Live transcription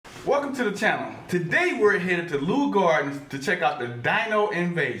Welcome to the channel. Today we're headed to Leu Gardens to check out the Dino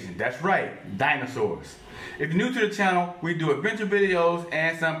Invasion. That's right, dinosaurs. If you're new to the channel, we do adventure videos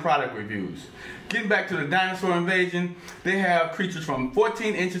and some product reviews. Getting back to the Dinosaur Invasion, they have creatures from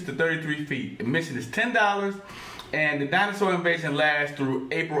 14 inches to 33 feet. Admission is $10 and the Dinosaur Invasion lasts through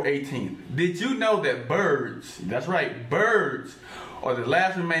April 18th. Did you know that birds, that's right, birds are the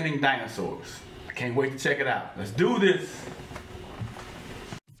last remaining dinosaurs? I can't wait to check it out. Let's do this.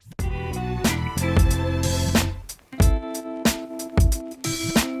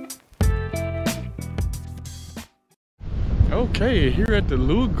 Okay, here at the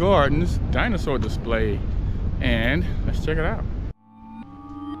Leu Gardens dinosaur display, and let's check it out.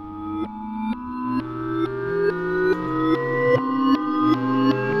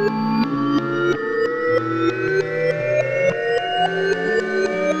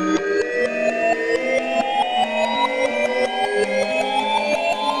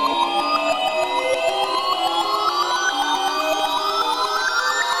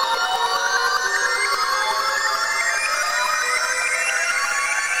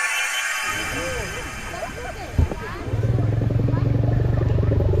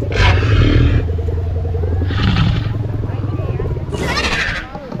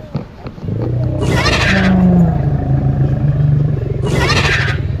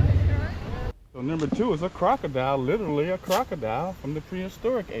 Number 2 is a crocodile, literally a crocodile from the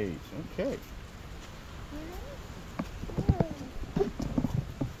prehistoric age. Okay.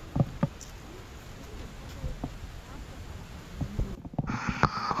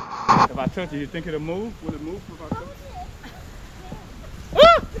 If I touch it, you think it'll move? Will it move if I touch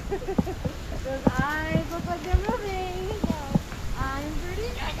it? Those eyes look like they're moving. I'm pretty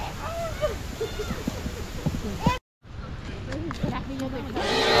sure they move.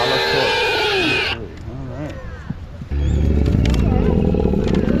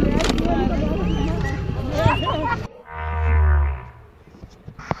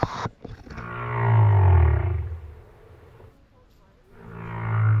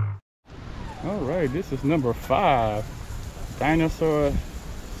 Alright, this is number 5. Dinosaur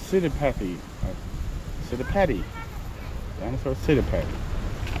Citipathy. Dinosaur Citipathy.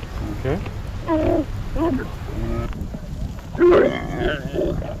 Okay.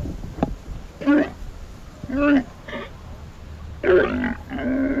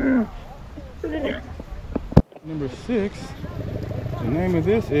 Number 6. The name of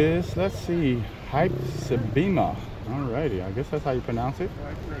this is, let's see, Hypsibema. Alrighty, I guess that's how you pronounce it.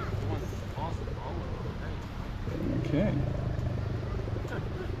 Okay.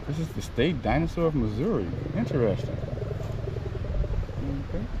 This is the state dinosaur of Missouri. Interesting.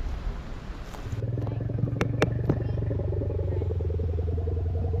 Okay.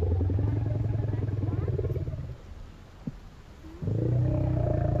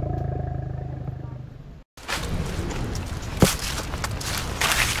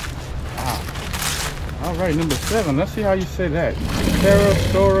 All right, number 7. Let's see how you say that.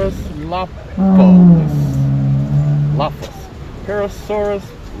 Parasaurus Lophus. Parasaurus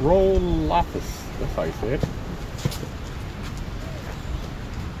Rolophus. That's how you say it.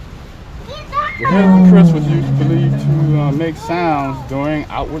 The head of the crest was used believed to make sounds during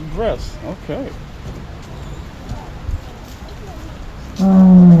outward dress. Okay.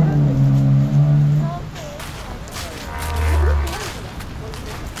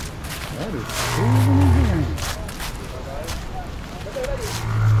 That is cool.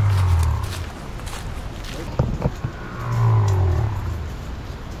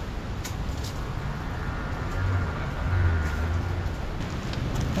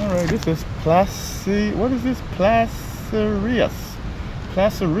 Alright, this is what is this? Placerius.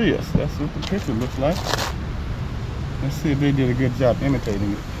 That's what the picture looks like. Let's see if they did a good job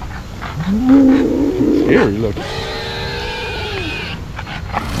imitating it. It's scary looking.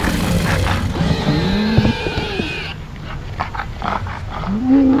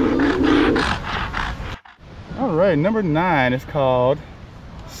 Alright, number 9 is called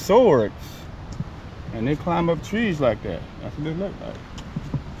Swords. And they climb up trees like that. That's what they look like.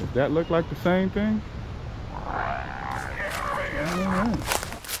 Does that look like the same thing? Alright.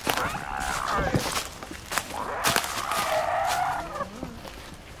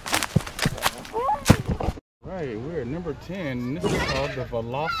 Right, we're at number 10, and this is called the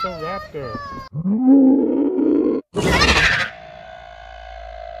Velociraptor.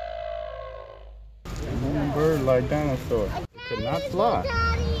 One bird-like dinosaur. It could not fly.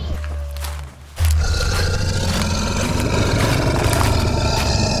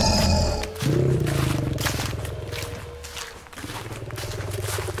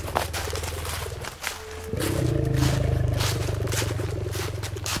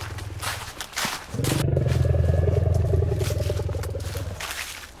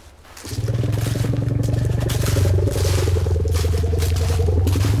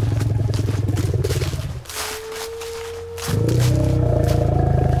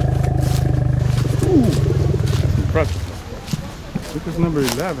 number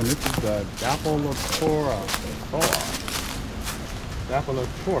 11. This is the Dilophosaurus.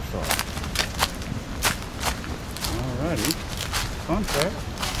 Alrighty. Fun fact.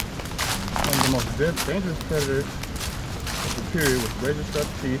 One of the most dangerous predators of the period with razor-sharp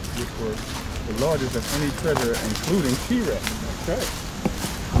teeth, which were the largest of any predator, including T-Rex. Okay.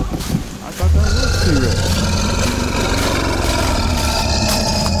 I thought that was T-Rex.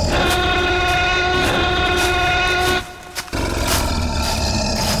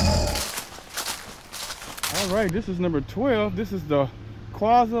 Alright, this is number 12. This is the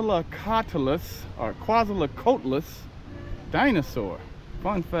quasilocotless dinosaur.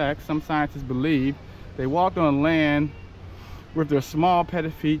 Fun fact, some scientists believe they walked on land with their small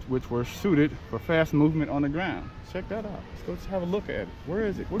padded feet, which were suited for fast movement on the ground. Check that out. Let's go have a look at it. Where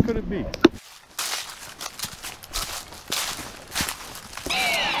is it? What could it be?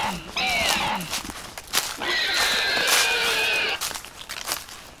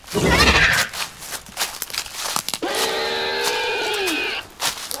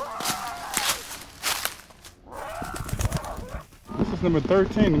 Number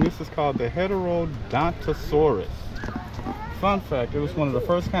 13, and this is called the Heterodontosaurus. Fun fact, it was one of the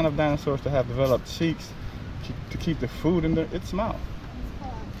first kind of dinosaurs to have developed cheeks to keep the food in its mouth.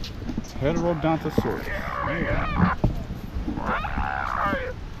 Heterodontosaurus. Yeah.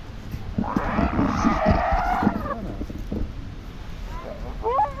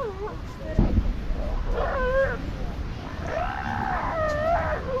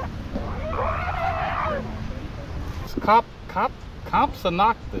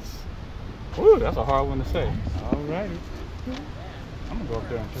 Compsognathus. Ooh, that's a hard one to say. Alrighty. I'm gonna go up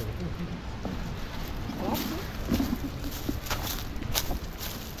there and take a look.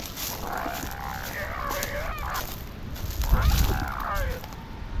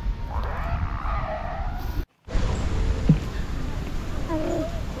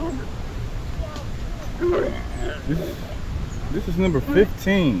 This is number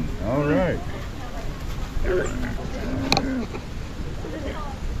 15. Alright.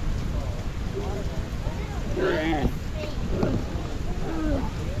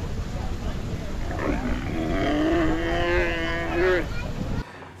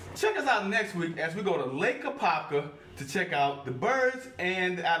 Check us out next week as we go to Lake Apopka to check out the birds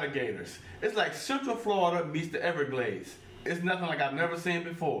and the alligators. It's like Central Florida meets the Everglades. It's nothing like I've never seen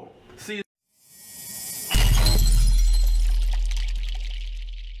before. See you.